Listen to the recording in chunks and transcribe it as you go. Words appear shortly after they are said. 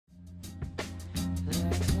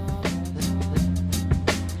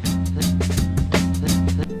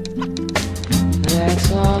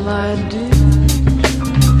all I do.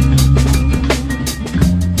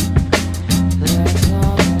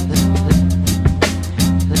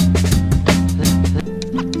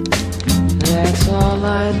 That's all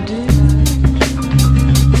I do.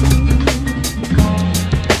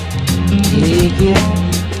 Take it.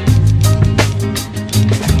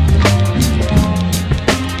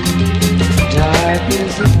 Dark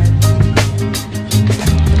is it.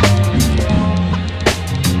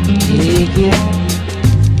 Take it.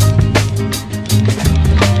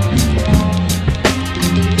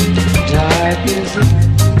 Dark is it.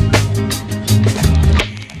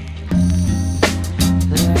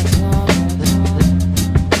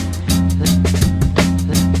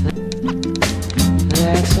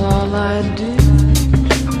 That's all I do.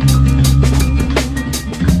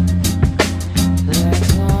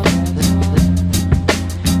 That's all I do.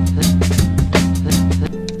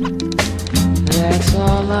 That's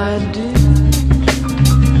all I do.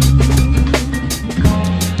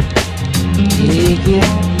 Take it.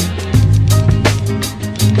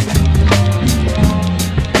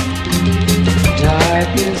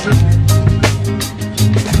 Dark is it.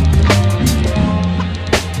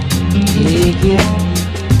 Take it.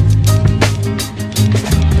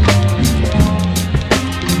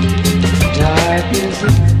 Dark is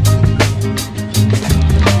it.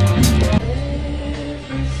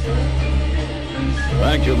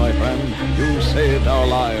 Thank you, my friend. You saved our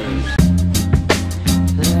lives.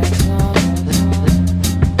 That's all I do.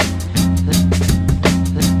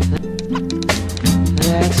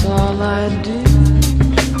 That's all I do.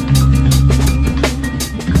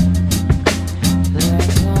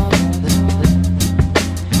 That's all I do.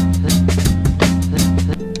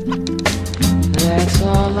 That's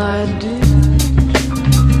all I do.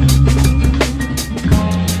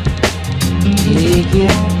 Take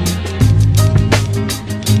it.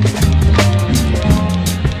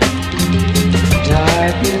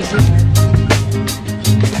 Dark is it.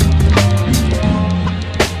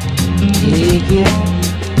 Take it.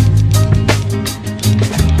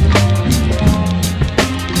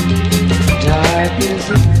 Dark is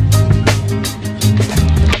it.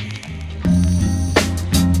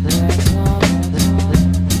 That's all I do.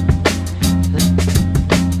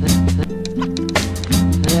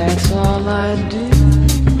 That's all I do.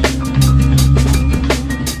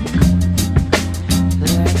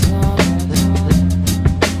 That's all I do.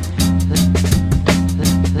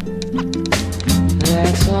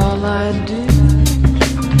 That's all I do.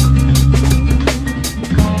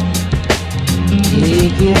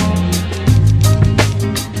 Take it.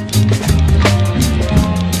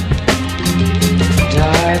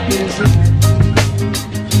 Dark is it.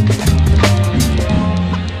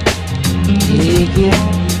 Take it.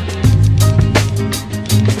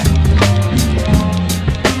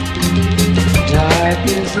 Dark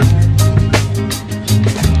is it.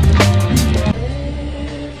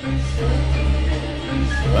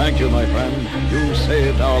 Thank you, my friend. You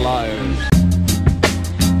saved our lives.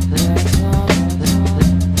 That's all I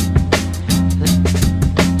do.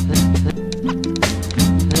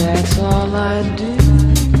 That's all I do.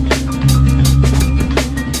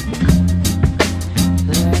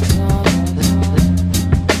 That's all I do.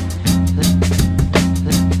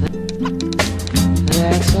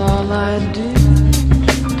 That's all I do.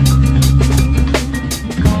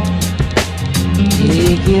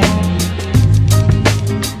 Take it.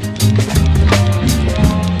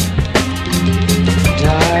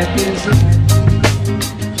 Dark is it.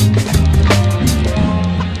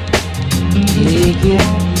 Take it.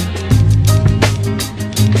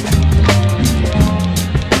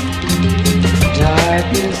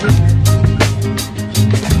 Dark is it.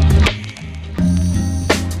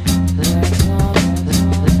 That's all I do.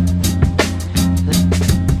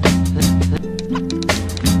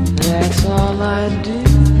 That's all I do.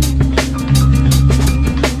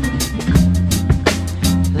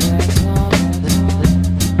 That's all I do.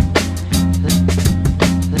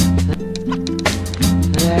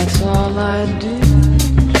 That's all I do.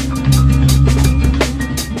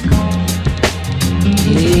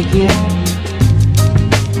 Take it.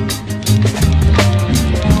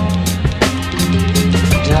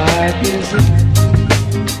 Dark is it.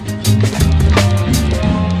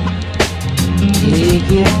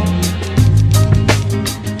 Take it.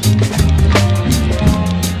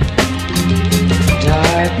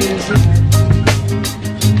 Dark is it.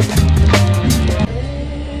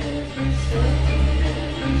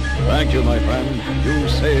 Thank you, my friend. You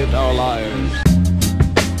saved our lives.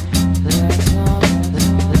 That's all I do.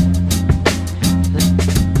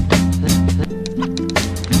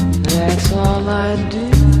 That's all I do.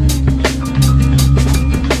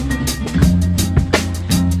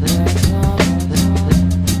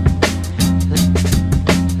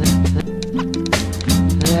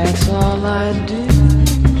 all I do.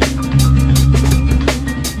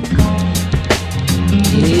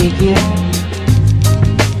 Take it.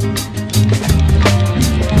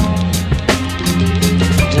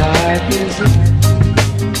 Dark is it.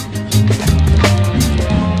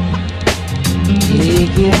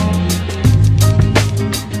 Take it.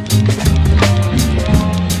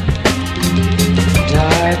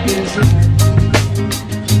 Dark is it.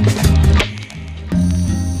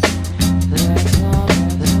 That's all.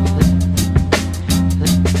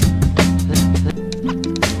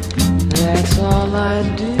 That's all I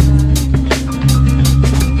do.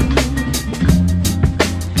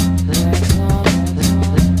 That's all.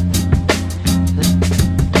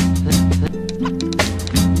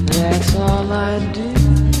 That's all I do.